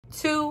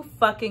Too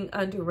fucking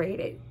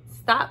underrated.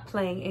 Stop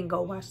playing and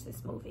go watch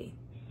this movie.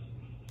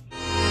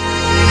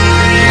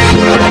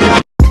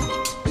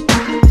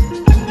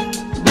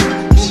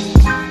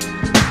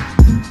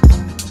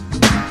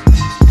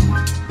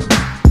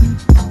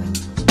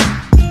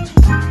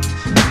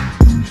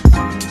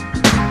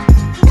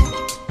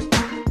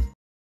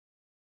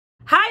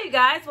 Hi you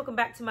guys, welcome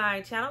back to my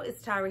channel.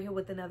 It's Tyra here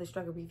with another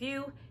struggle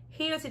review,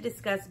 here to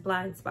discuss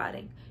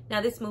Blindspotting. Now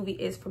this movie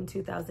is from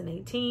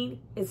 2018.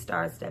 It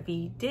stars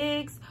Daveed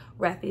Diggs,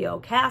 Raphael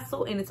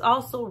Castle, and it's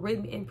also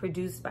written and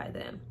produced by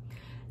them.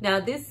 Now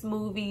this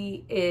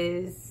movie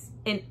is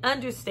an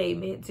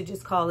understatement to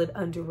just call it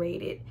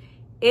underrated.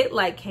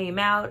 It came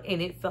out and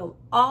it fell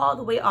all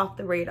the way off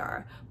the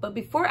radar. But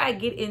before I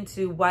get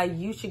into why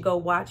you should go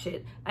watch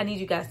it, I need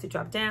you guys to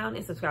drop down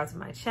and subscribe to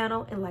my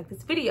channel and like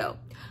this video.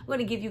 I'm going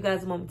to give you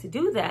guys a moment to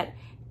do that,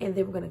 and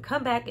then we're going to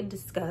come back and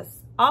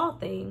discuss all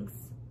things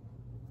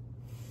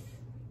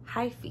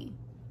hyphy.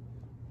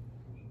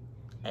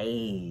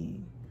 Hey.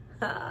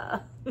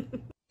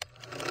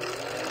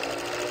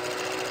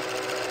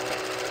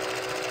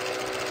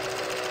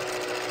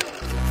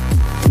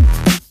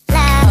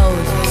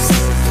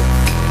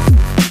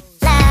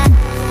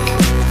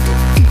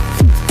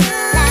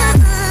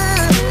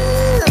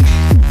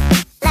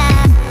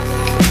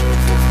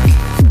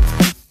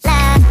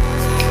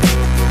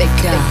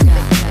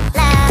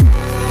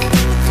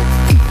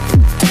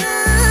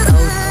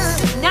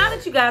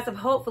 Have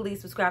hopefully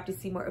subscribed to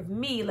see more of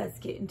me. Let's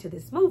get into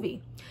this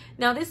movie.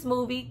 Now this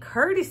movie,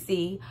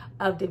 courtesy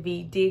of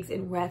Daveed Diggs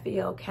and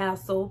Raphael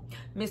Castle,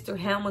 Mr.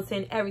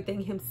 Hamilton,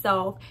 everything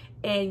himself,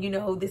 and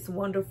this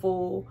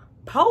wonderful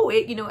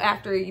poet,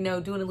 after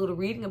doing a little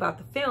reading about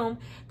the film,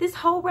 this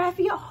whole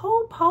Raphael,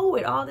 whole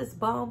poet, all this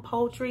bomb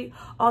poetry,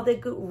 all that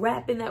good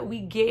rapping that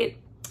we get,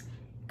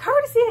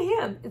 courtesy of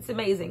him. It's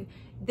amazing.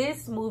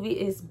 This movie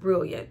is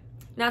brilliant.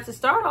 Now to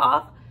start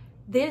off,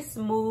 this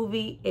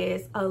movie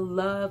is a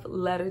love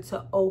letter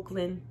to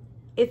Oakland,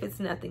 if it's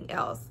nothing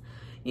else.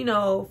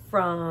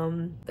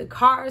 From the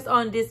cars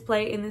on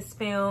display in this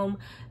film,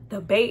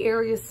 the Bay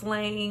Area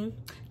slang,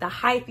 the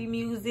hyphy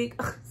music,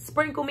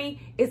 sprinkle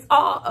me, it's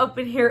all up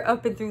in here,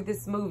 up and through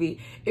this movie.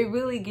 It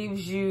really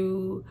gives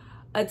you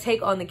a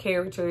take on the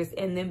characters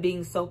and them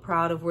being so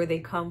proud of where they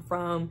come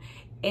from,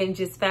 and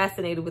just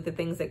fascinated with the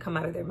things that come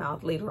out of their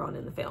mouth later on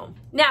in the film.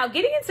 Now,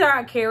 getting into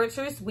our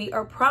characters, we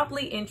are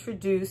promptly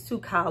introduced to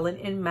Colin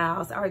and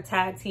Miles, our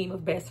tag team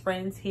of best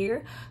friends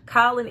here.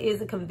 Colin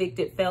is a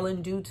convicted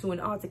felon due to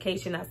an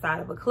altercation outside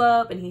of a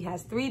club, and he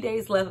has 3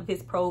 days left of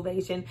his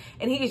probation,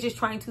 and he is just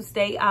trying to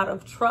stay out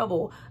of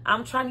trouble.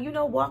 I'm trying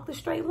to, walk the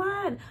straight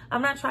line.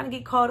 I'm not trying to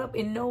get caught up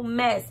in no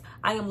mess.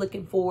 I am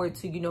looking forward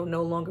to,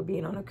 no longer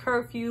being on a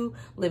curfew,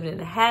 living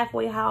in a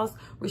halfway house,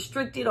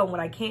 restricted on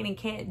what I can and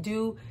can't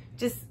do.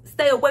 Just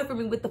stay away from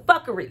me with the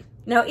fuckery.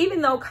 Now,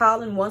 even though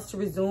Colin wants to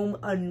resume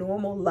a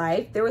normal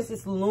life, there is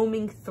this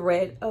looming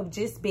threat of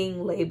just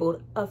being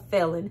labeled a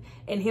felon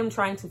and him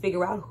trying to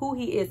figure out who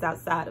he is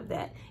outside of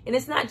that. And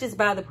it's not just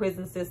by the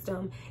prison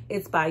system.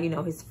 It's by,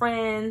 his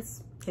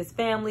friends, his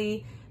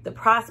family, the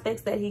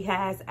prospects that he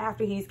has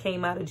after he's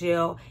came out of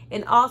jail,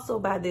 and also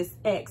by this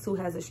ex who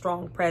has a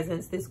strong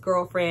presence, this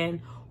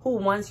girlfriend who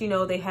once,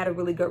 they had a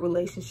really good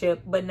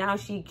relationship, but now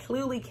she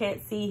clearly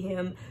can't see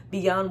him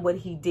beyond what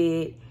he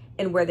did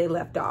and where they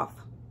left off.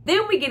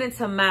 Then we get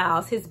into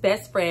Miles, his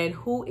best friend,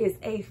 who is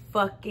a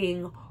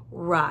fucking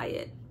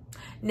riot.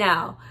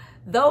 Now,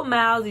 though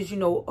Miles is,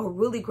 a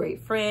really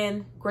great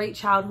friend, great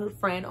childhood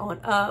friend on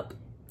up,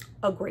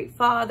 a great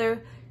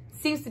father,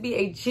 seems to be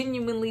a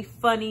genuinely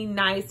funny,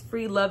 nice,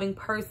 free-loving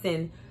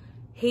person,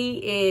 he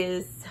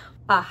is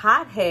a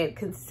hothead,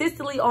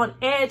 consistently on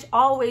edge,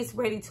 always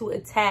ready to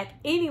attack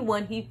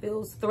anyone he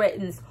feels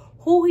threatens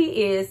who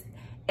he is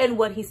and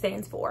what he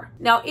stands for.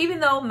 Now, even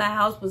though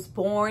Miles was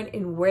born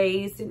and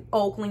raised in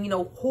Oakland,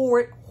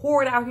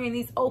 horde out here in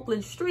these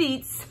Oakland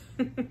streets,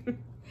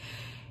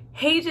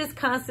 he just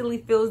constantly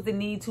feels the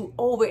need to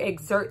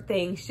overexert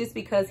things just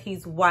because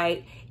he's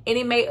white, and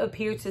it may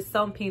appear to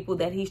some people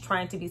that he's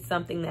trying to be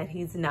something that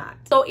he's not.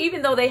 So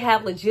even though they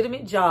have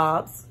legitimate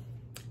jobs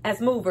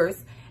as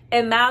movers,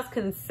 and Miles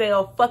can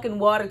sell fucking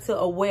water to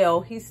a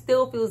well, he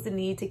still feels the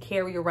need to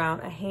carry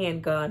around a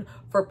handgun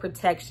for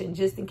protection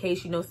just in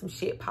case, some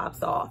shit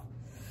pops off.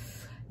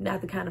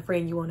 Not the kind of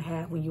friend you want to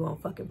have when you're on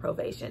fucking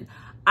probation.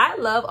 I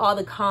love all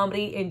the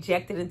comedy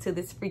injected into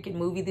this freaking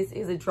movie. This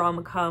is a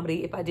drama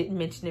comedy, if I didn't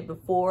mention it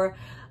before.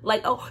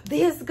 Oh,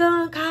 this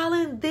gun,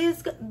 Colin,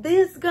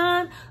 this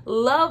gun.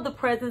 Love the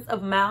presence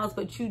of Miles,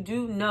 but you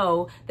do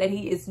know that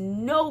he is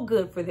no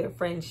good for their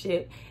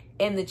friendship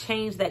and the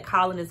change that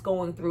Colin is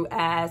going through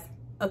as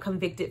a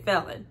convicted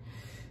felon.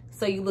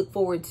 So you look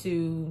forward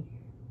to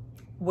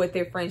what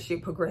their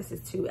friendship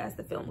progresses to as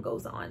the film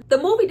goes on. The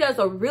movie does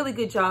a really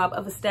good job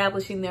of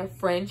establishing their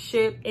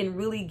friendship and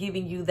really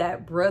giving you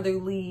that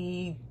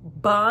brotherly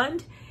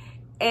bond.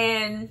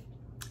 And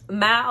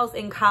Miles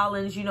and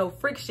Colin's, you know,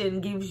 friction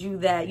gives you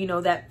that, you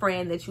know, that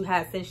friend that you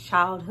had since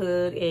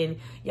childhood, and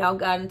y'all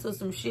got into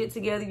some shit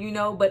together, you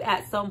know, but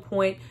at some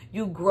point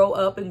you grow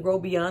up and grow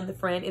beyond the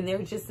friend, and they're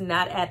just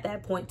not at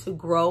that point to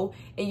grow.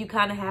 And you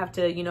kind of have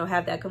to, you know,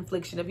 have that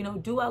confliction of, you know,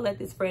 do I let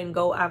this friend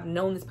go? I've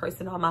known this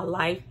person all my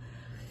life,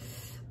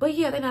 but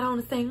yeah, they're not on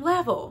the same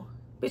level.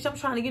 Bitch, I'm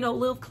trying to, you know,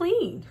 live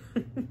clean.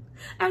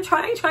 I'm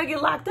trying to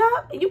get locked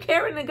up and you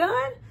carrying a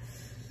gun?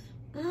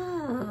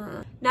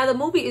 Now, the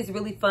movie is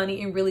really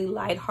funny and really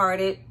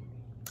lighthearted,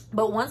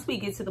 but once we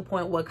get to the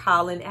point where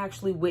Colin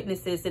actually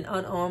witnesses an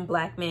unarmed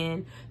black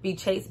man be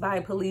chased by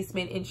a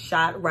policeman and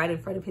shot right in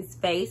front of his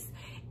face,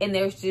 and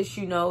there's just,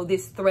 you know,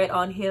 this threat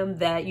on him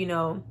that, you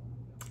know,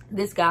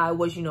 this guy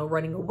was, you know,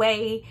 running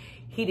away.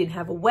 He didn't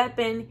have a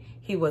weapon.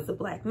 He was a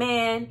black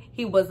man.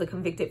 He was a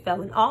convicted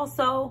felon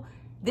also.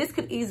 This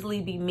could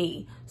easily be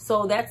me.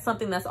 So that's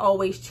something that's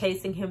always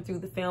chasing him through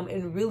the film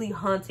and really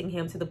haunting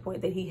him to the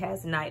point that he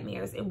has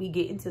nightmares. And we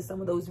get into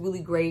some of those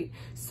really great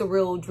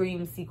surreal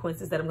dream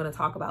sequences that I'm going to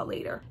talk about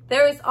later.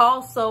 There is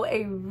also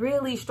a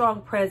really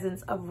strong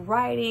presence of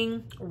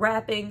writing,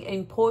 rapping,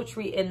 and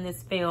poetry in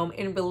this film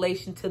in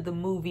relation to the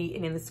movie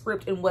and in the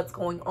script and what's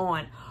going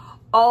on.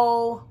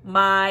 Oh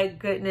my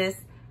goodness.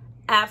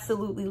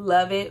 Absolutely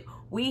love it.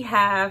 We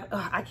have,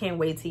 I can't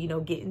wait to, you know,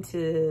 get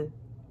into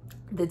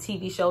the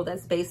TV show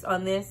that's based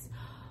on this.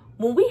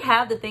 When we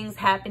have the things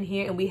happen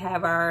here and we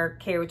have our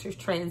characters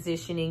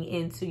transitioning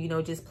into, you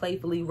know, just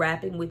playfully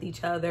rapping with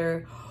each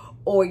other,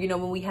 or, you know,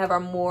 when we have our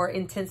more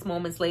intense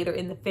moments later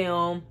in the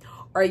film,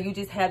 or you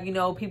just have, you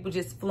know, people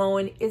just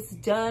flowing, it's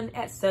done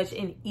at such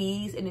an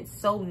ease, and it's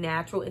so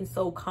natural and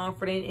so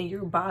confident, and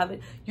you're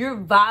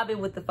vibing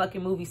with the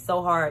fucking movie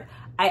so hard.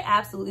 I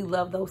absolutely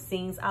love those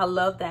scenes. I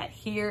love that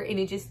here, and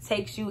it just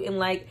takes you in,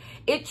 like,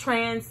 it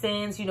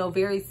transcends, you know,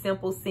 very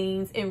simple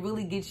scenes and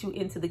really gets you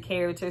into the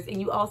characters.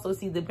 And you also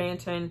see the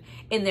banter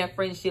in their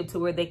friendship to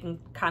where they can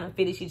kind of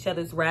finish each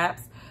other's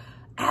raps.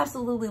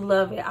 Absolutely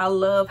love it. I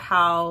love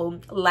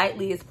how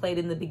lightly it's played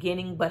in the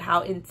beginning, but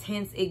how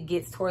intense it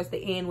gets towards the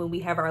end when we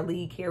have our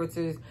lead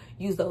characters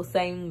use those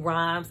same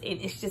rhymes, and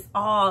it's just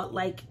all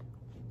like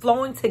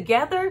flowing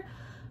together.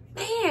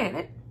 Man,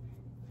 that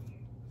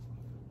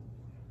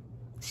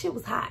shit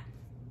was hot.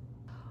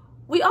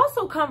 We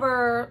also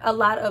cover a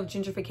lot of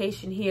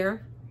gentrification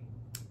here.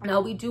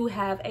 Now, we do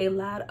have a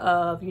lot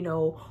of, you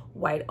know,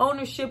 white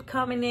ownership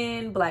coming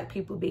in, black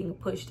people being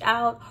pushed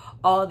out,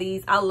 all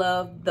these. I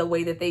love the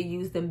way that they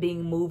use them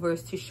being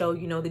movers to show,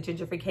 you know, the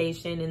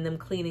gentrification and them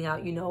cleaning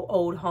out, you know,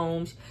 old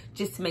homes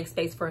just to make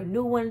space for a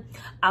new one.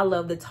 I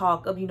love the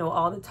talk of, you know,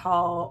 all the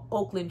tall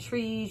Oakland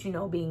trees, you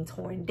know, being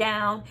torn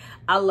down.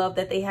 I love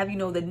that they have, you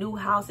know, the new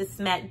houses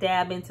smack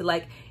dab into,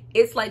 like,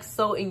 it's like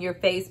so in your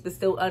face, but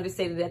still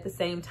understated at the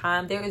same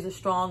time. There is a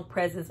strong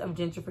presence of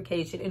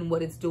gentrification and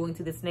what it's doing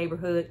to this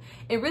neighborhood,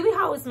 and really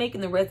how it's making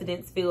the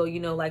residents feel,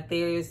 you know, like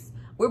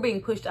we're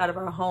being pushed out of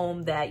our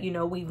home that, you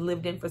know, we've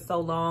lived in for so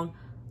long.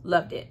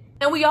 Loved it.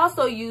 And we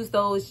also use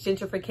those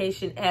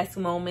gentrification-esque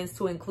moments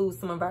to include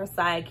some of our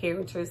side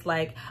characters,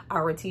 like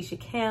our Tisha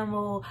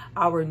Campbell,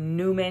 our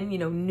Newman, you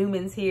know,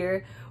 Newman's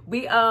here.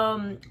 We meet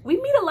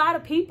a lot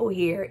of people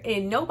here,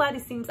 and nobody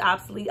seems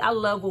obsolete. I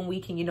love when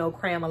we can, you know,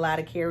 cram a lot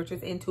of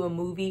characters into a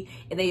movie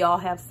and they all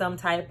have some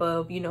type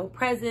of, you know,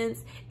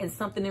 presence and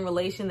something in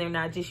relation. They're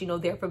not just, you know,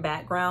 there for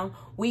background.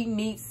 We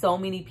meet so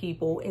many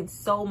people and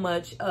so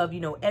much of, you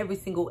know, every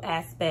single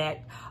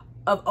aspect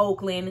of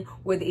Oakland,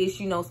 whether it's,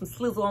 you know, some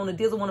slizzle on the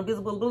dizzle on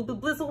the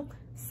blizzle,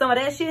 some of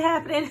that shit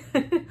happening.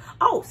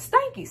 Oh,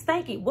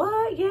 stanky,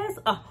 what? Yes,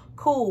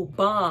 cool,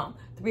 bomb,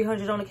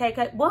 300 on the cake.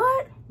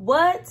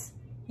 What?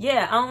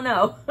 Yeah, I don't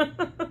know.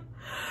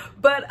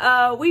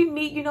 But we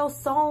meet, you know,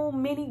 so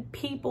many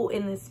people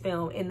in this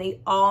film, and they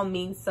all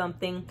mean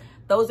something.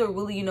 Those are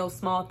really, you know,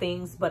 small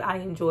things, but I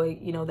enjoy,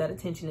 you know, that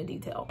attention to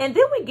detail. And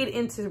then we get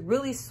into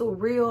really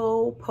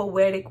surreal,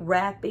 poetic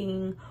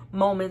rapping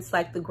moments,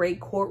 like the great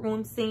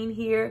courtroom scene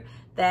here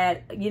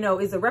that, you know,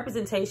 is a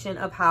representation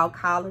of how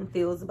Colin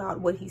feels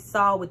about what he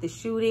saw with the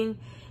shooting,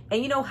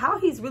 and, you know, how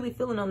he's really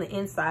feeling on the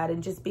inside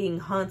and just being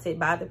haunted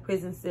by the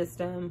prison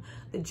system,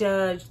 the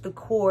judge, the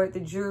court, the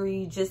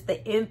jury, just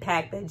the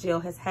impact that jail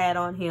has had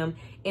on him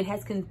and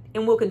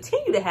will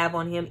continue to have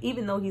on him,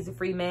 even though he's a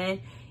free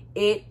man.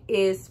 It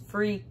is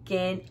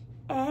freaking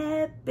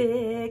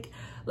epic.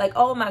 Like,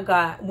 oh my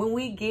God, when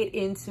we get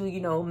into,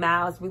 you know,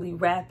 Miles really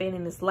rapping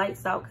and it's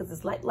lights out, because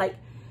it's like,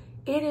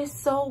 it is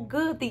so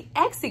good. The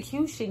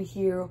execution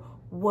here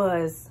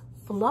was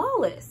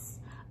flawless.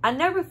 I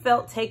never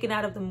felt taken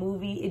out of the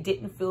movie. It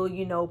didn't feel,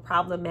 you know,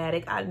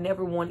 problematic. I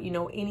never want, you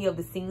know, any of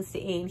the scenes to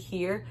end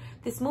here.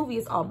 This movie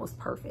is almost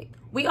perfect.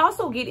 We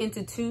also get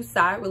into two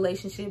side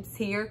relationships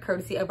here,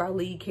 courtesy of our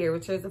lead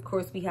characters. Of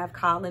course, we have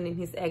Colin and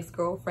his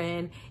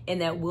ex-girlfriend,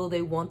 and that will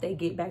they, won't they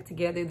get back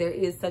together. There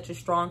is such a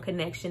strong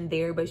connection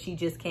there, but she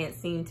just can't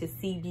seem to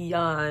see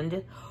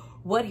beyond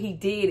what he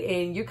did.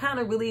 And you're kind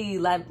of really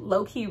like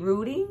low-key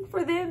rooting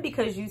for them,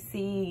 because you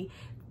see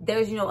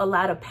there's, you know, a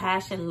lot of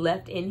passion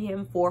left in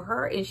him for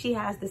her, and she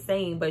has the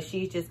same, but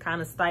she's just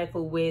kind of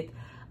stifled with,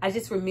 I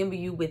just remember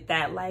you with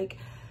that. Like,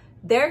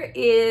 there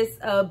is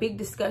a big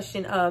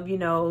discussion of, you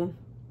know,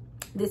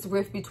 this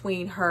rift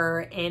between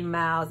her and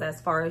Miles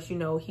as far as, you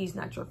know, he's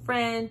not your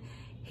friend.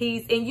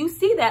 And you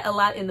see that a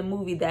lot in the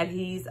movie, that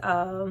he's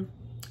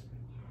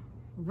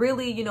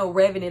really, you know,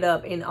 revving it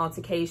up in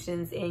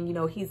altercations, and, you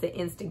know, he's the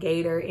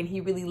instigator, and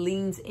he really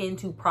leans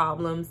into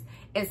problems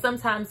and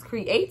sometimes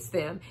creates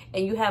them.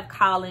 And you have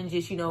Colin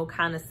just, you know,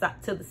 kind of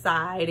to the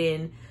side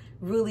and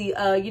really,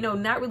 you know,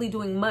 not really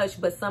doing much,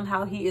 but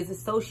somehow he is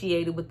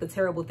associated with the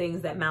terrible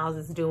things that Miles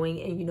is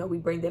doing. And, you know, we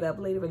bring that up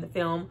later in the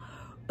film.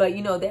 But,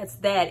 you know, that's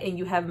that. And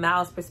you have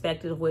Miles'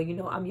 perspective where, you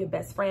know, I'm your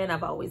best friend.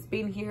 I've always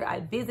been here.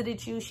 I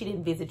visited you. She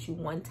didn't visit you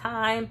one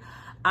time.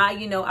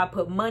 You know, I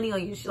put money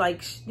on you.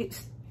 Like,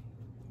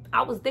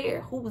 I was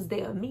there. Who was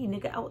there? Me,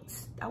 nigga.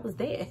 I was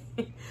there.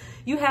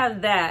 You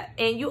have that.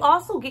 And you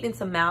also get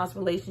into Miles'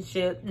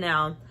 relationship.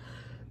 Now,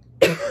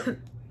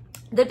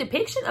 the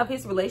depiction of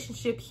his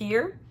relationship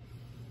here,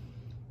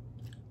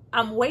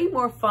 I'm way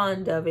more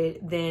fond of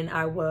it than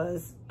I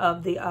was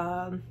of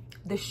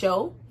the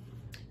show.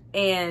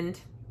 And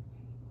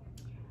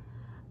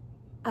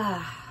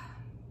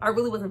I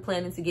really wasn't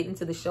planning to get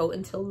into the show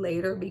until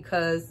later,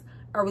 because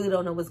I really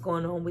don't know what's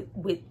going on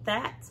with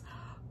that.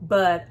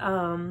 But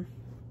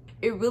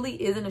it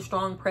really isn't a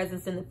strong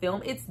presence in the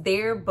film. It's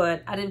there,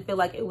 but I didn't feel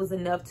like it was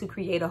enough to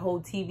create a whole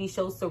TV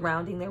show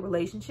surrounding their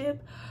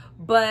relationship.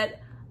 But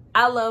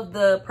I love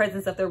the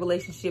presence of their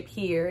relationship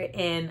here,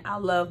 and I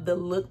love the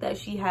look that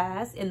she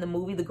has in the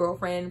movie, the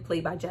girlfriend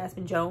played by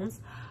Jasmine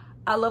Jones.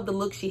 I love the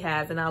look she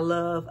has, and I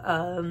love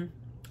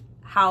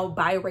how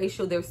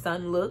biracial their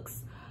son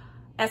looks.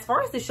 As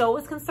far as the show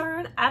is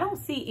concerned, I don't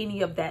see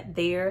any of that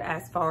there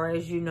as far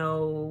as, you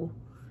know,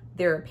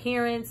 their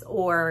appearance,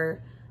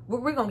 or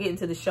we're gonna get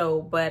into the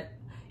show, but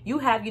you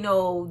have, you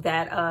know,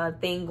 that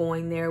thing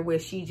going there where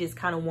she just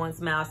kind of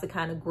wants Miles to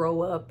kind of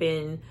grow up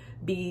and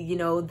be, you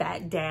know,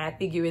 that dad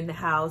figure in the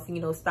house, and,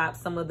 you know, stop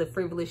some of the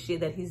frivolous shit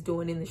that he's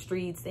doing in the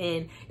streets.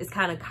 And it's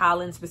kind of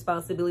Colin's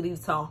responsibility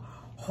to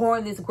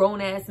horn this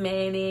grown-ass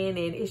man in,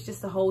 and it's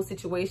just a whole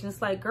situation.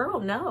 It's like, girl,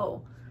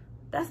 no,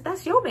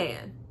 that's your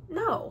man.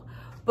 No.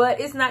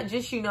 But it's not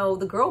just, you know,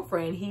 the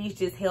girlfriend. He's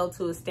just held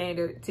to a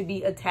standard to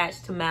be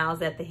attached to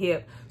Miles at the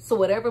hip. So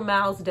whatever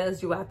Miles does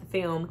throughout the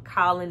film,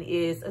 Colin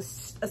is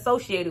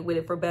associated with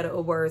it, for better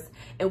or worse.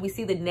 And we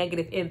see the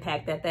negative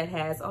impact that that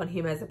has on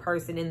him as a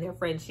person in their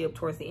friendship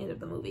towards the end of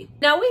the movie.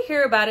 Now, we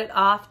hear about it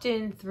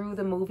often through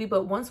the movie,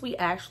 but once we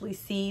actually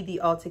see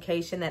the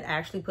altercation that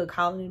actually put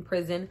Colin in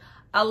prison,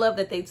 I love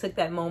that they took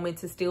that moment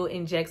to still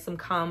inject some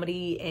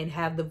comedy and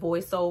have the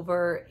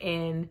voiceover.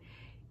 And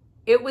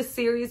it was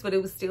serious, but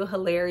it was still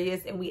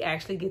hilarious. And we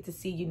actually get to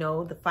see, you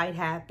know, the fight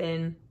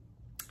happen,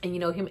 and, you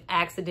know, him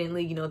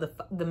accidentally, you know,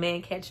 the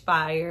man catch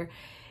fire.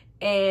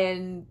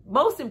 And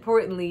most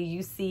importantly,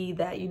 you see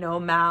that, you know,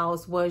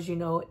 Miles was, you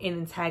know,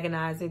 an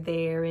antagonizer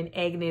there and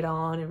egging it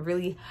on and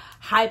really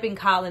hyping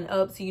Colin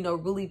up to, you know,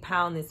 really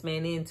pound this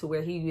man into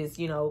where he was,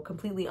 you know,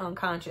 completely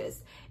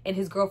unconscious. And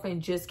his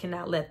girlfriend just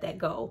cannot let that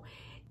go.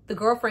 The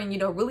girlfriend, you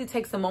know, really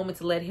takes a moment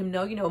to let him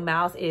know, you know,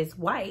 Miles is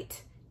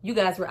white. You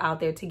guys were out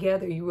there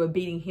together. You were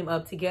beating him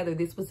up together.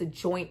 This was a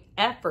joint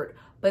effort,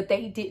 but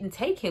they didn't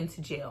take him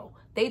to jail.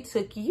 They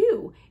took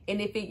you. And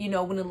if it, you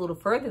know, went a little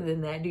further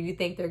than that, do you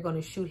think they're going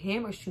to shoot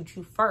him or shoot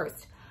you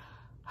first?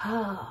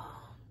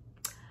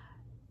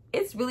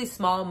 It's really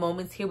small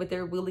moments here, but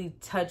they're really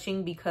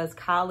touching because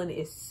Colin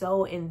is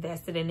so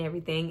invested in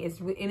everything.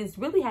 And is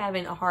really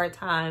having a hard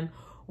time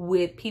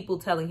with people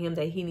telling him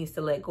that he needs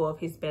to let go of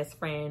his best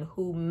friend,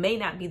 who may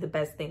not be the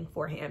best thing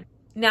for him.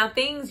 Now,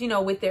 things, you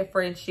know, with their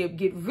friendship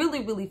get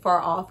really, really far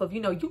off of, you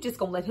know, you just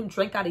gonna let him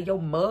drink out of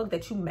your mug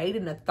that you made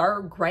in the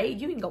 3rd grade.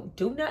 You ain't gonna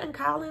do nothing,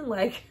 Colin.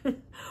 Like,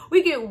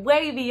 we get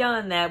way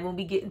beyond that when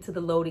we get into the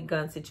loaded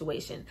gun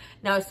situation.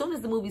 Now, as soon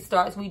as the movie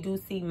starts, we do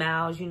see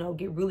Miles, you know,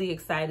 get really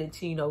excited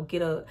to, you know,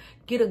 get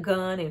a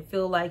gun and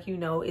feel like, you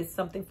know, it's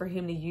something for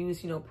him to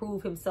use, you know,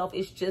 prove himself.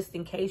 It's just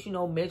in case, you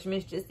know,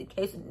 measurements, just in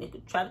case a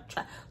nigga try.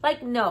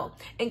 Like, no.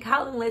 And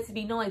Colin lets it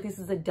be known, like, this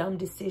is a dumb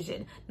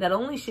decision. Not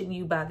only shouldn't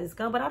you buy this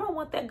gun, but I don't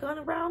want that gun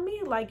around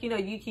me. Like, you know,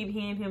 you keep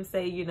hearing him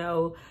say, you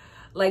know,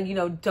 like, you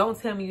know, don't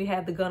tell me you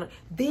have the gun,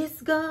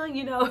 this gun,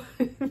 you know.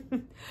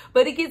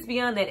 But it gets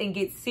beyond that and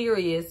gets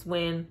serious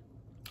when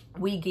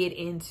we get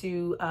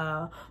into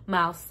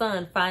Miles'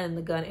 son finding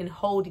the gun and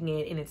holding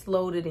it, and it's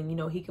loaded, and, you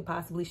know, he could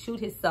possibly shoot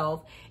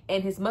himself,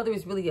 and his mother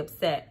is really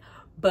upset.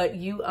 But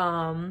you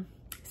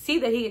see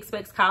that he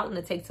expects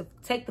Colin to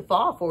take the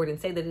fall for it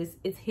and say that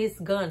it's his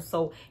gun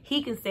so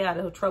he can stay out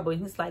of trouble.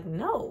 And he's like,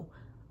 no,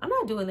 I'm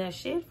not doing that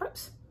shit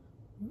first.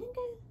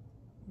 Nigga,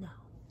 no.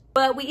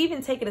 But we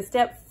even take it a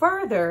step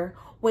further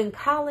when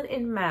Colin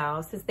and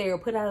Miles, since they are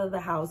put out of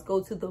the house,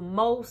 go to the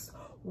most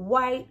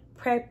white,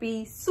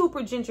 preppy,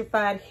 super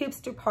gentrified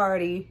hipster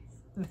party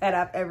that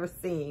I've ever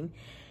seen.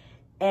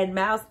 And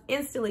Miles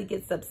instantly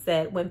gets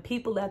upset when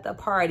people at the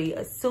party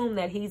assume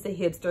that he's a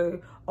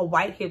hipster, a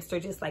white hipster,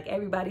 just like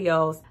everybody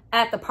else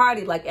at the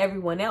party, like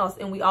everyone else.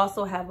 And we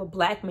also have a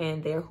black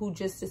man there who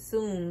just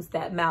assumes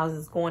that Miles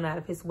is going out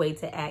of his way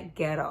to act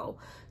ghetto.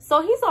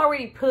 So he's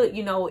already put,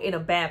 you know, in a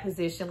bad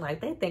position. Like,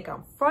 they think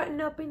I'm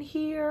fronting up in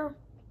here.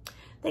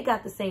 They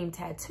got the same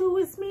tattoo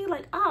as me.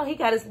 Like, oh, he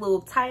got his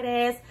little tight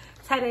ass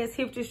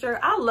hipster shirt.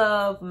 I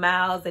love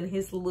Miles and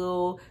his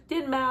little,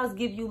 didn't Miles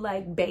give you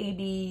like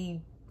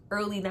baby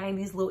early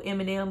 90s little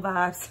Eminem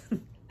vibes?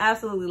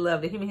 Absolutely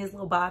loved it. Him and his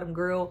little bottom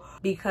girl,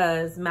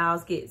 because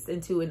Miles gets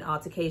into an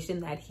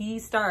altercation that he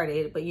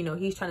started, but you know,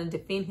 he's trying to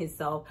defend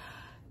himself.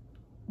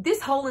 This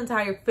whole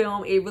entire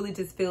film, it really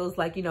just feels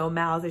like, you know,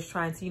 Miles is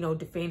trying to, you know,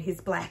 defend his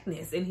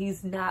blackness, and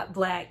he's not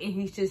black, and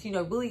he's just, you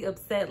know, really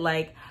upset.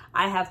 Like,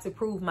 I have to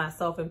prove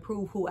myself and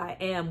prove who I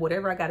am.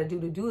 Whatever I got to do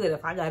that.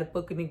 If I got to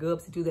fuck a nigga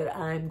up to do that,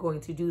 I'm going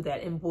to do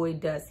that. And boy,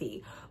 does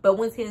he. But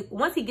once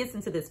he gets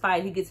into this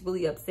fight, he gets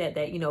really upset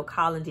that, you know,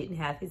 Colin didn't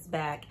have his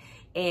back.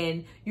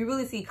 And you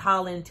really see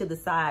Colin to the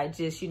side,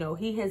 just, you know,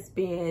 he has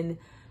been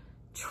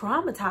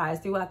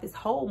traumatized throughout this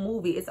whole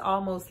movie. It's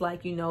almost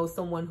like, you know,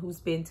 someone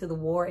who's been to the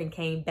war and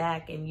came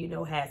back and, you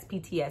know, has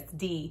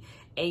PTSD,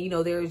 and, you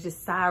know, there's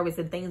just sirens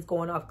and things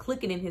going off,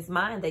 clicking in his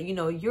mind that, you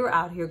know, you're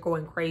out here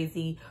going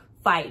crazy,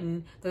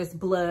 fighting, there's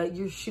blood,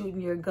 you're shooting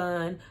your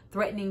gun,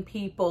 threatening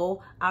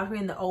people out here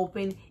in the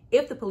open.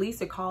 If the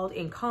police are called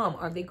and come,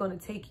 are they going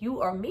to take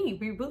you or me?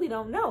 We really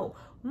don't know.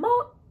 They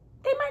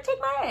might take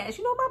my ass,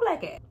 you know, my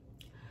black ass.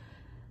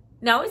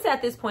 Now, it's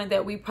at this point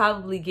that we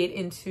probably get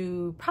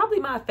into probably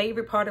my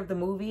favorite part of the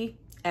movie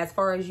as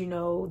far as, you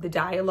know, the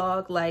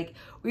dialogue. Like,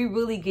 we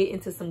really get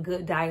into some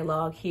good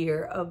dialogue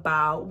here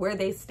about where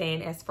they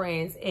stand as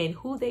friends and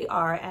who they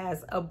are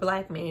as a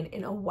black man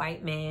and a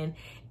white man,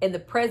 and the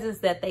presence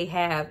that they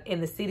have in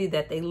the city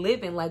that they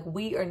live in. Like,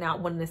 we are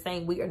not one and the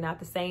same. We are not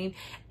the same.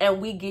 And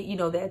we get, you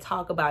know, that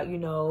talk about, you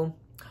know,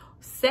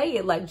 say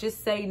it, like,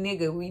 just say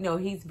nigga. We know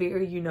he's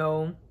very, you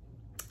know,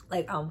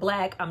 like, I'm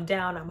black, I'm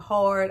down, I'm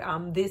hard,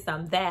 I'm this,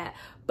 I'm that.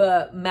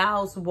 But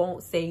Miles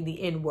won't say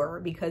the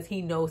N-word because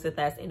he knows that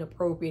that's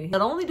inappropriate.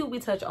 Not only do we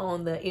touch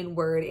on the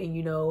N-word and,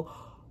 you know,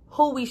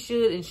 who we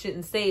should and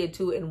shouldn't say it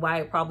to and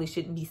why it probably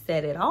shouldn't be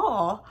said at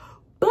all,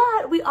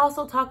 but we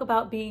also talk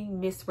about being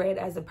misread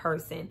as a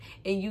person.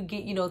 And you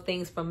get, you know,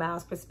 things from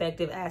Miles'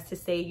 perspective as to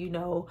say, you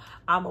know,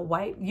 I'm a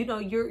white, you know,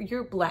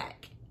 you're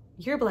black.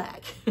 You're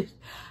black.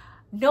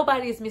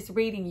 Nobody is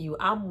misreading you.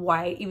 I'm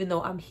white, even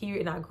though I'm here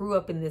and I grew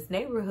up in this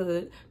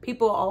neighborhood.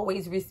 People are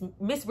always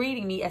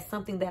misreading me as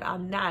something that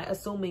I'm not,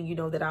 assuming, you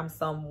know, that I'm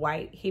some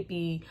white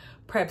hippie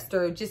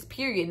prepster, just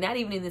period. Not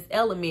even in this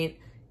element.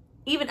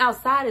 Even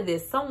outside of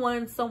this,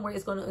 someone somewhere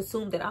is going to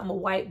assume that I'm a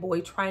white boy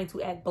trying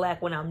to act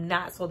black when I'm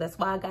not. So that's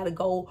why I got to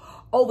go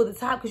over the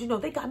top, because, you know,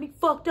 they got me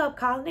fucked up,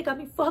 Colin. They got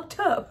me fucked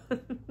up.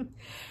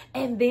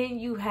 And then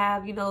you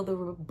have, you know, the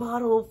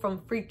rebuttal from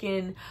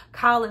freaking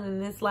Colin,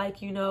 and it's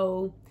like, you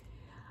know,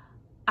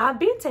 I've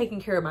been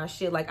taking care of my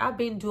shit. Like, I've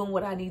been doing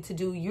what I need to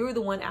do. You're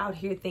the one out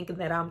here thinking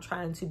that I'm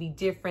trying to be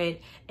different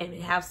and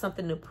have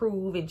something to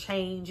prove and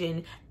change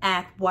and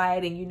act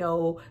white and, you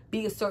know,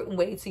 be a certain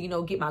way to, you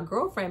know, get my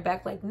girlfriend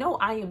back. Like, no,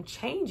 I am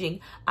changing.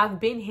 I've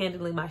been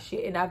handling my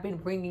shit and I've been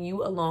bringing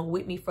you along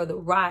with me for the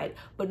ride.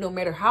 But no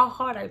matter how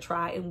hard I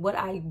try and what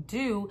I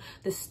do,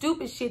 the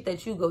stupid shit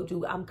that you go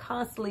do, I'm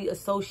constantly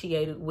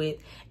associated with.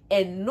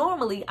 And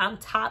normally I'm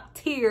top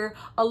tier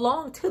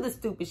along to the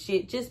stupid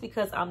shit just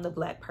because I'm the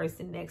black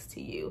person next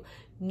to you.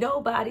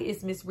 Nobody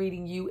is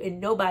misreading you and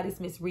nobody's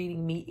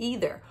misreading me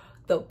either.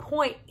 The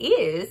point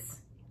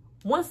is,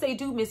 once they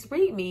do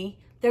misread me,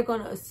 they're going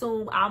to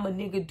assume I'm a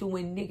nigga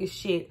doing nigga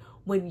shit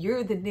when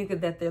you're the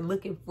nigga that they're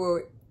looking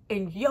for,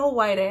 and your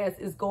white ass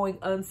is going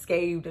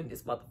unscathed in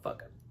this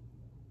motherfucker.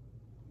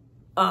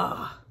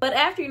 But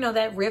after, you know,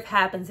 that rift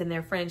happens in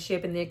their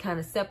friendship and they kind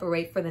of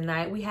separate for the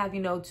night, we have,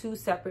 you know, two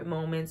separate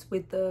moments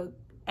with the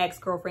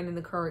ex-girlfriend and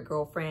the current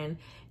girlfriend.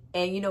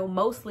 And, you know,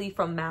 mostly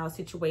from Miles'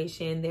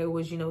 situation, there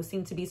was, you know,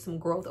 seemed to be some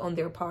growth on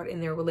their part in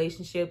their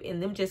relationship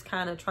and them just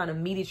kind of trying to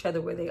meet each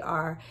other where they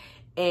are.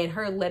 And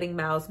her letting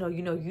Miles know,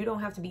 you know, you don't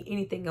have to be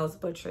anything else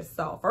but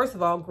yourself. First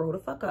of all, grow the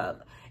fuck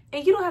up.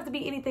 And you don't have to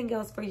be anything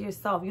else for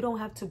yourself. You don't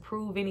have to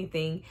prove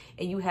anything.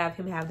 And you have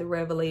him have the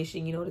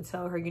revelation, you know, to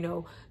tell her, you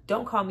know,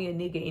 don't call me a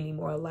nigga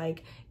anymore.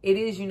 Like, it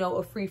is, you know,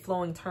 a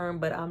free-flowing term,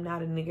 but I'm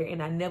not a nigga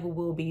and I never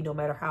will be, no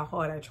matter how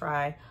hard I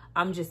try.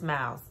 I'm just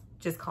Miles.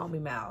 Just call me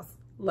Miles.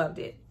 Loved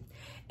it.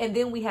 And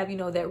then we have, you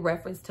know, that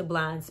reference to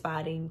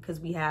Blindspotting, because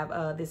we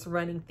have this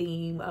running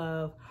theme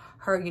of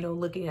her, you know,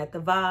 looking at the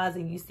vase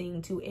and you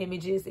seeing two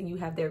images, and you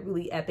have that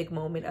really epic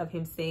moment of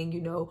him saying, you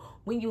know,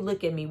 when you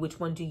look at me, which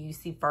one do you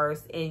see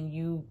first? And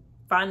you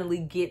finally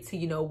get to,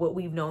 you know, what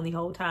we've known the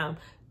whole time.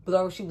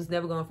 Bro, she was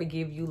never going to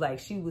forgive you. Like,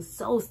 she was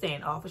so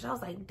standoffish. I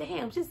was like,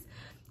 damn, just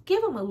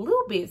give him a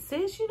little bit,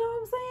 sis. You know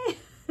what I'm saying?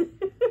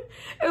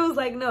 It was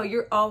like, no,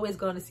 you're always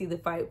going to see the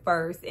fight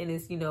first. And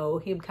it's, you know,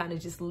 him kind of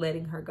just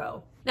letting her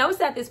go. Now, it's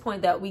at this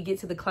point that we get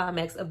to the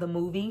climax of the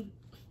movie.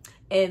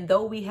 And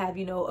though we have,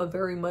 you know, a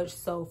very much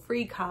so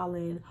free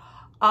Colin,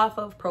 off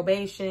of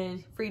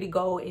probation, free to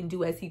go and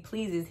do as he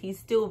pleases, he's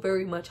still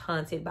very much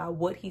haunted by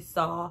what he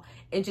saw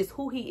and just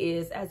who he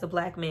is as a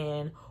black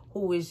man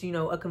who is, you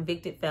know, a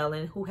convicted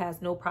felon who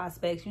has no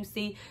prospects. You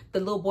see the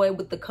little boy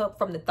with the cup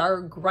from the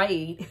 3rd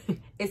grade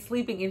is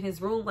sleeping in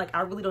his room. Like,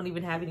 I really don't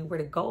even have anywhere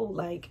to go.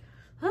 Like,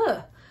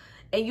 huh.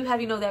 And you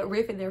have, you know, that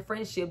rift in their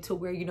friendship to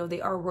where, you know,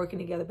 they are working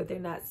together, but they're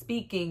not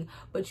speaking.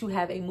 But you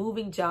have a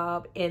moving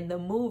job, and the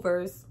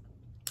movers,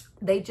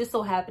 they just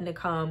so happen to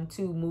come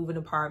to move an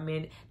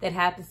apartment that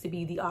happens to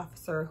be the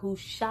officer who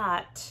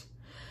shot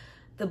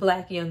the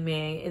black young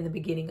man in the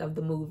beginning of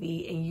the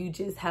movie. And you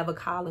just have a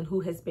Colin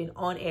who has been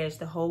on edge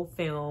the whole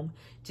film,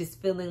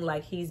 just feeling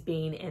like he's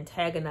being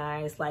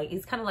antagonized. Like,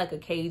 it's kind of like a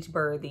cage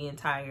bird the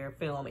entire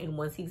film. And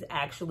once he's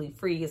actually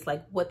free, it's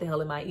like, what the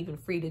hell am I even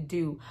free to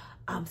do?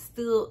 I'm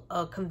still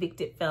a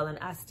convicted felon.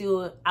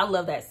 I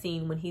love that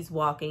scene when he's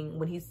walking,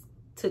 when he's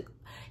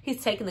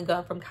taking the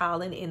gun from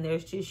Colin, and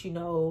there's just, you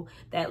know,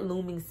 that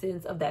looming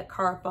sense of that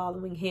car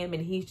following him,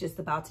 and he's just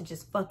about to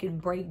just fucking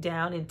break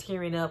down and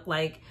tearing up.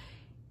 Like,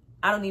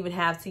 I don't even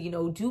have to, you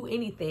know, do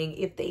anything.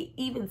 If they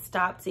even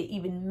stop to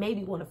even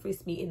maybe want to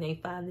frisk me and they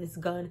find this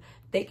gun,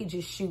 they could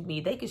just shoot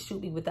me. They could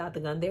shoot me without the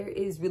gun. There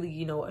is really,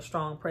 you know, a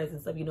strong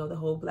presence of, you know, the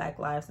whole Black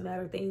Lives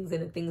Matter things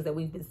and the things that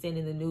we've been seeing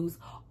in the news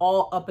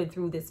all up and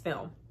through this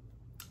film.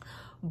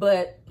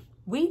 But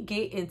we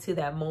get into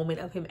that moment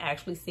of him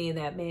actually seeing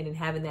that man and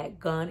having that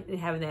gun and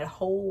having that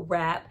whole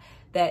rap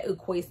that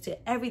equates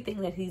to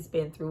everything that he's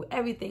been through,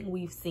 everything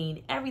we've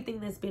seen,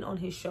 everything that's been on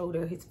his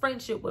shoulder, his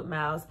friendship with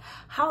Miles,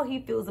 how he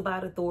feels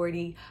about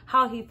authority,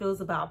 how he feels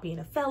about being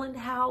a felon,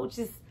 how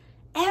just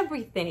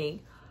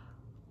everything.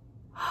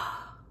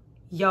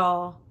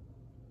 Y'all,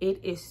 it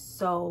is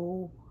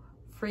so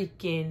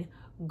freaking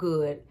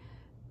good.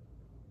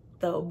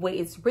 The way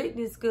it's written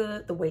is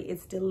good. The way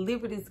it's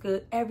delivered is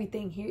good.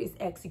 Everything here is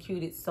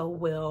executed so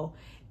well.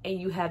 And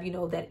you have, you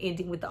know, that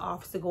ending with the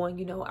officer going,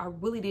 you know, I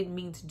really didn't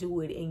mean to do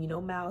it. And, you know,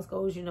 Miles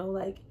goes, you know,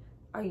 like,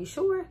 are you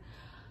sure?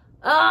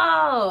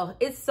 Oh,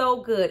 it's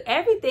so good.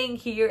 Everything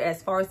here,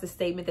 as far as the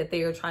statement that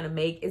they are trying to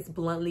make, is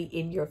bluntly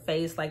in your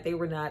face. Like, they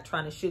were not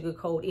trying to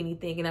sugarcoat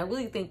anything. And I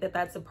really think that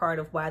that's a part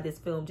of why this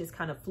film just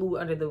kind of flew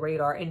under the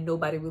radar and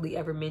nobody really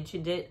ever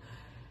mentioned it.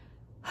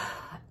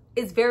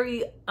 It's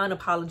very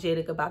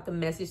unapologetic about the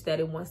message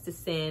that it wants to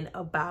send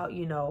about,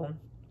 you know,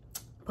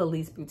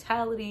 police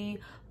brutality,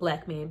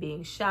 black men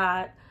being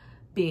shot,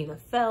 being a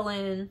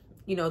felon,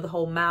 you know, the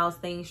whole Miles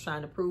thing,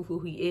 trying to prove who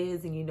he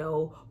is and, you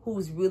know,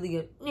 who's really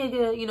a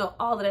nigga, you know,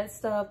 all of that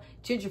stuff,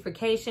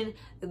 gentrification.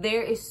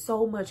 There is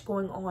so much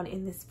going on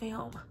in this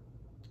film.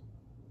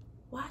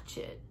 Watch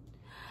it.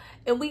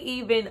 And we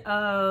even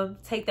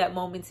take that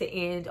moment to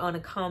end on a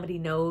comedy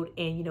note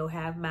and, you know,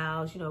 have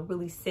Miles, you know,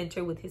 really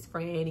center with his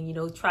friend and, you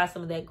know, try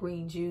some of that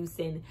green juice.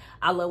 And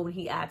I love when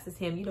he asks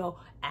him, you know,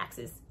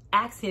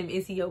 asks him,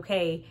 is he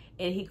okay?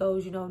 And he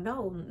goes, you know,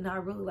 no,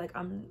 not really. Like,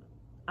 I'm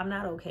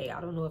not okay. I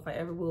don't know if I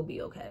ever will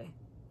be okay.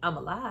 I'm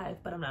alive,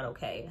 but I'm not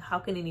okay. How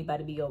can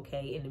anybody be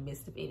okay in the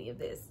midst of any of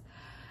this?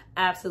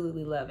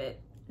 Absolutely love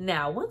it.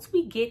 Now, once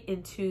we get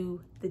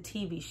into the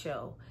TV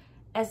show,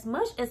 as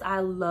much as I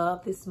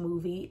love this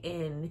movie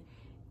and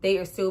they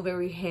are still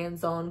very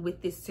hands-on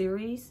with this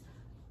series,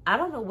 I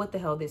don't know what the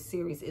hell this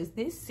series is.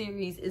 This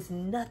series is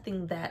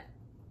nothing that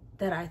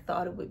I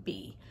thought it would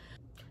be.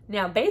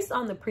 Now, based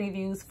on the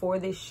previews for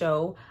this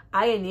show,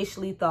 I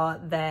initially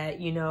thought that,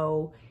 you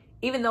know,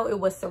 even though it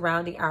was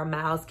surrounding our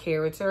Miles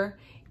character,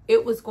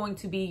 it was going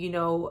to be, you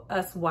know,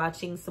 us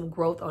watching some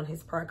growth on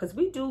his part, because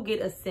we do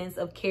get a sense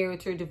of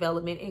character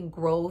development and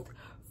growth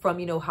from,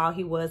 you know, how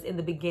he was in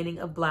the beginning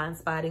of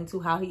Blindspotting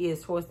to how he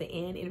is towards the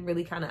end and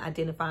really kind of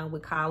identifying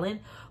with Colin.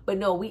 But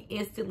no, we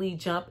instantly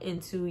jump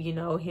into, you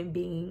know, him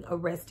being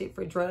arrested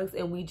for drugs,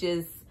 and we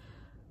just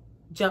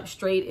jump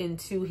straight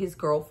into his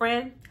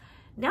girlfriend.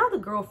 Now the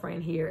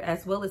girlfriend here,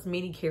 as well as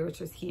many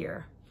characters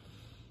here,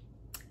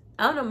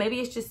 I don't know, maybe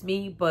it's just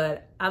me,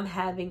 but I'm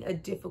having a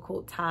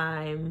difficult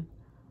time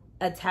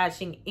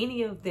attaching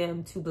any of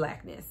them to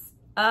blackness.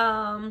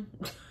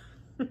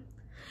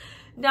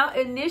 Now,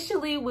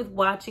 initially with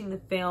watching the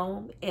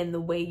film and the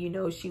way, you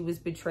know, she was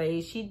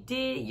portrayed, she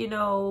did, you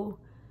know,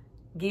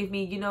 give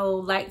me, you know,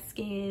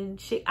 light-skinned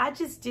chick. I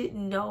just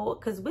didn't know,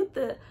 because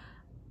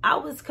I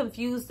was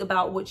confused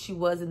about what she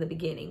was in the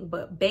beginning,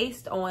 but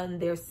based on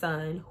their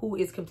son, who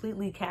is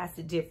completely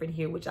casted different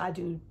here, which I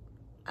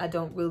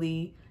don't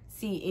really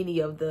see any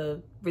of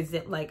the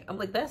like, I'm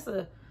like, that's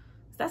a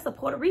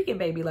Puerto Rican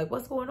baby. Like,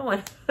 what's going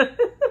on?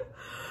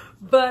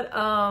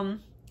 But,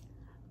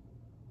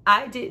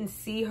 I didn't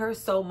see her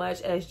so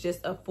much as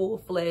just a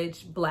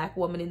full-fledged black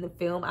woman in the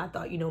film. I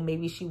thought, you know,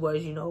 maybe she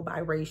was, you know,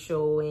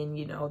 biracial and,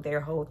 you know, their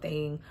whole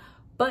thing.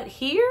 But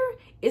here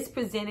it's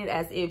presented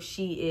as if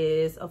she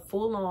is a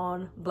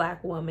full-on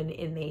black woman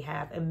and they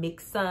have a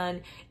mixed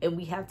son, and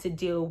we have to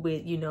deal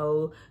with, you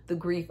know, the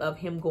grief of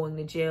him going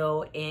to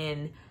jail.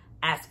 And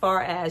as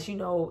far as, you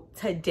know,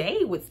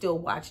 today with still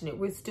watching it,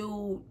 we're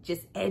still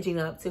just edging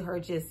up to her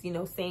just, you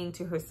know, saying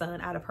to her son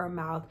out of her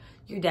mouth,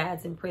 your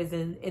dad's in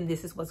prison and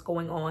this is what's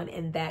going on.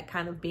 And that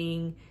kind of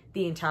being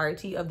the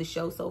entirety of the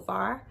show so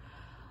far.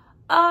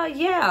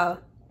 Yeah.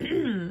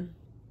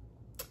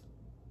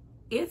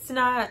 It's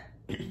not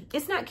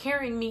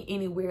carrying me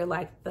anywhere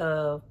like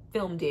the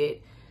film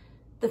did.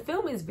 The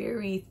film is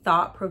very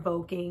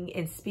thought-provoking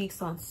and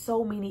speaks on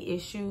so many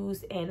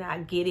issues. And I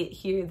get it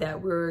here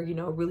that we're, you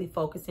know, really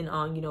focusing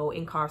on, you know,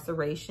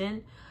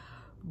 incarceration.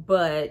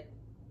 But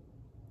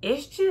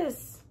it's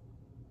just,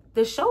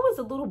 the show is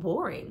a little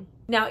boring.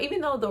 Now,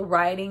 even though the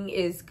writing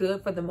is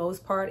good for the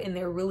most part, and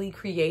they're really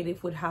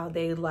creative with how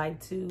they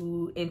like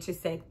to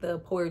intersect the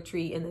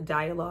poetry and the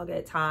dialogue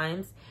at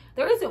times,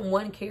 there isn't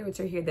one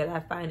character here that I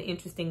find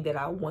interesting that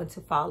I want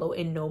to follow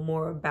and know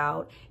more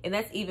about. And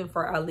that's even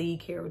for our lead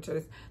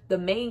characters. The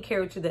main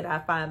character that I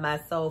find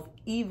myself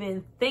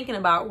even thinking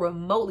about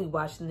remotely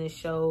watching this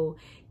show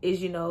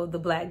is, you know, the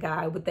black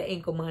guy with the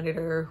ankle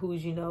monitor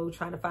who's, you know,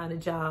 trying to find a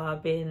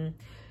job. And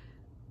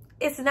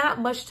it's not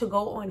much to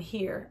go on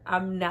here.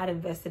 I'm not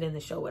invested in the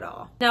show at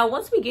all. Now,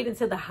 once we get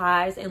into the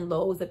highs and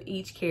lows of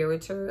each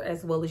character,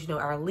 as well as, you know,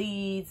 our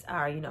leads,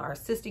 our, you know, our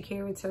sister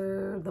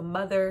character, the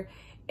mother,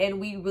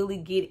 and we really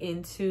get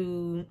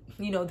into,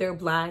 you know, their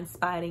blind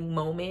spotting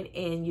moment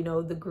and, you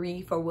know, the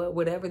grief or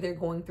whatever they're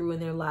going through in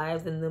their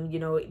lives and them, you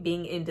know,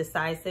 being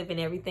indecisive and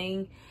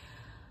everything.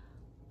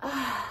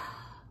 I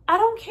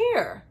don't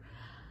care.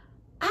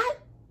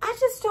 I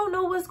just don't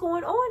know what's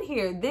going on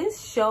here.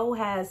 This show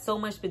has so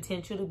much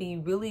potential to be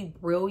really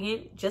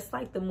brilliant, just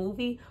like the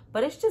movie,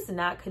 but it's just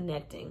not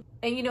connecting.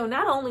 And, you know,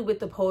 not only with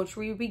the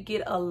poetry, we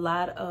get a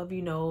lot of,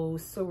 you know,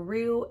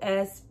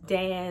 surreal-esque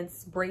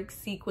dance break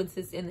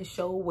sequences in the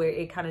show where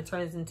it kind of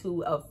turns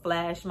into a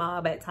flash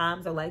mob at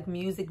times, or like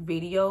music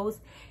videos.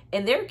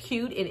 And they're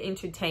cute and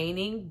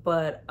entertaining,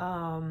 but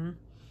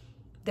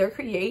they're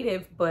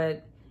creative,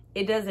 but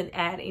it doesn't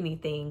add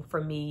anything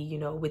for me, you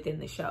know, within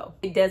the show.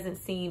 It doesn't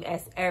seem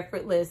as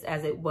effortless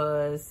as it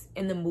was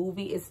in the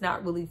movie. It's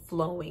not really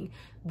flowing.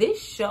 This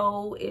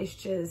show is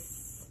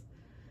just,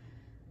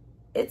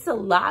 it's a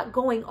lot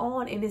going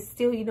on and it's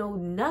still, you know,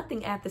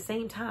 nothing at the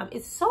same time.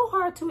 It's so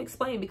hard to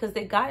explain because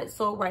they got it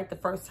so right the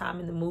first time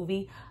in the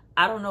movie.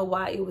 I don't know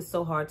why it was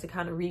so hard to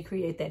kind of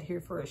recreate that here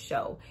for a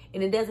show.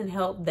 And it doesn't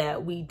help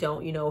that we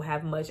don't, you know,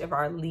 have much of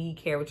our lead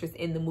characters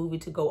in the movie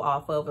to go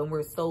off of, and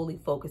we're solely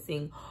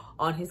focusing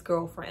on his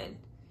girlfriend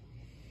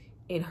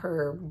in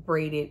her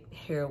braided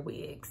hair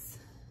wigs.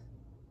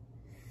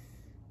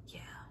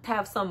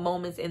 Have some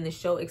moments in the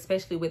show,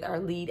 especially with our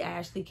lead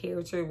Ashley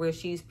character, where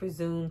she's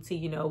presumed to,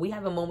 you know, we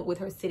have a moment with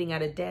her sitting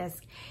at a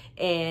desk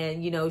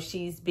and, you know,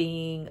 she's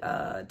being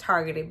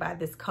targeted by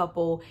this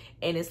couple,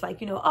 and it's like,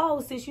 you know, oh,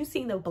 since you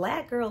seen the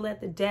black girl at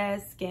the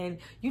desk and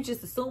you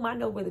just assume I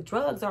know where the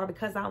drugs are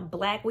because I'm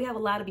black. We have a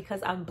lot of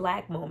because I'm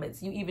black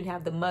moments. You even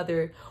have the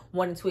mother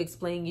wanting to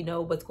explain, you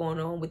know, what's going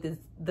on with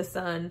the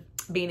son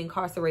being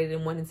incarcerated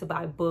and wanting to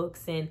buy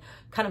books and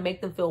kind of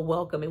make them feel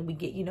welcome. And we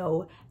get, you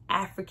know,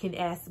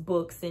 African-ass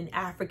books and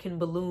African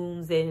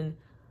balloons, and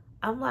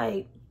I'm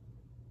like,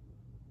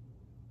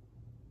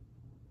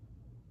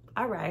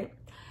 all right.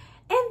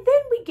 And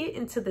then we get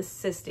into the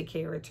sister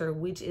character,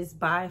 which is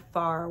by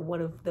far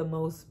one of the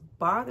most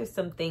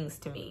bothersome things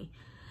to me.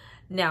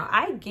 Now,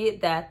 I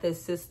get that the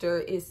sister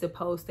is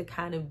supposed to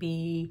kind of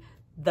be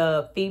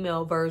the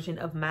female version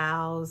of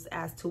Miles,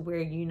 as to where,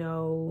 you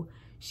know,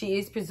 she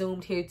is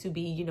presumed here to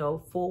be, you know,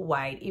 full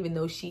white, even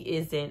though she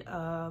isn't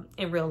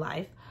in real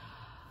life.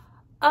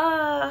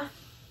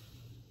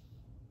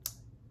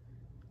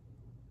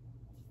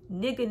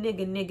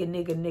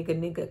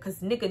 Nigga, cause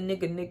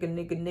nigga.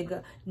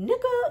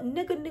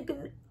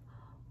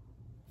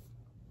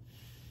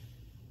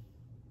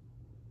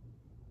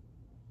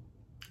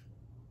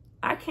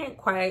 I can't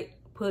quite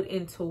put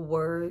into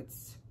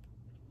words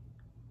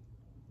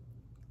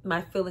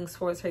my feelings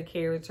towards her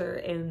character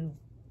and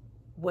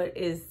what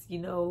is, you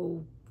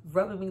know,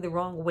 rubbing me the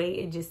wrong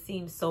way and just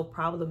seems so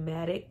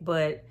problematic,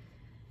 but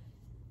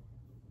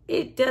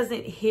it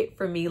doesn't hit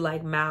for me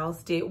like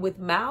Miles did. With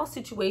Miles'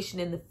 situation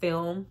in the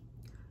film,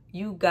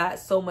 you got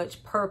so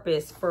much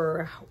purpose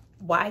for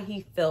why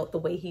he felt the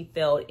way he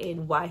felt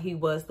and why he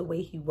was the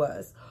way he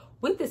was.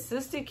 With the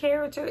sister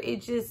character,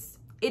 it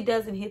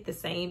doesn't hit the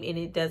same and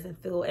it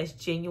doesn't feel as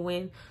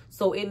genuine.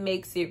 So it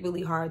makes it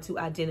really hard to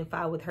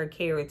identify with her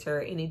character,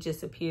 and it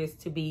just appears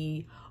to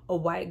be a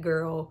white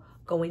girl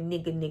going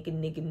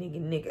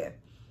nigga.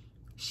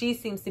 She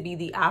seems to be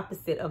the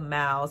opposite of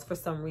Miles for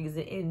some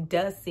reason, and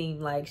does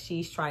seem like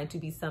she's trying to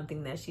be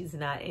something that she's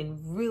not and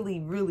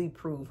really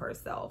prove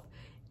herself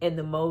in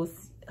the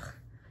most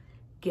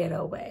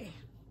ghetto way.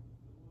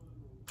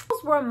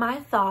 Those were my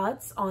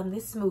thoughts on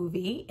this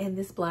movie and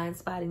this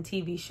Blindspotting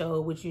TV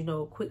show, which, you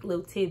know, a quick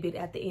little tidbit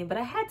at the end, but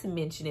I had to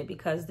mention it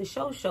because the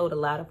show showed a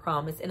lot of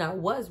promise and I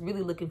was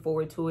really looking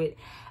forward to it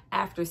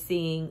after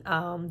seeing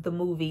the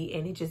movie,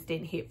 and it just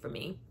didn't hit for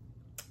me.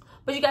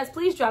 But you guys,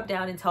 please drop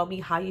down and tell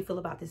me how you feel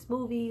about this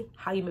movie,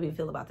 how you maybe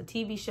feel about the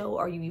TV show.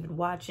 Are you even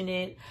watching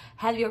it?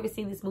 Have you ever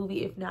seen this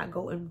movie? If not,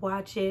 go and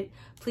watch it.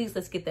 Please,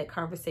 let's get that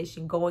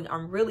conversation going.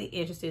 I'm really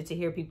interested to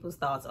hear people's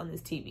thoughts on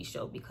this TV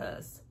show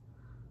because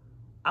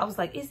I was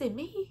like, is it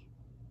me?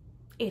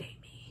 It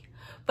ain't me.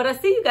 But I'll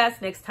see you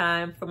guys next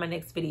time for my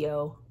next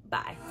video.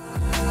 Bye.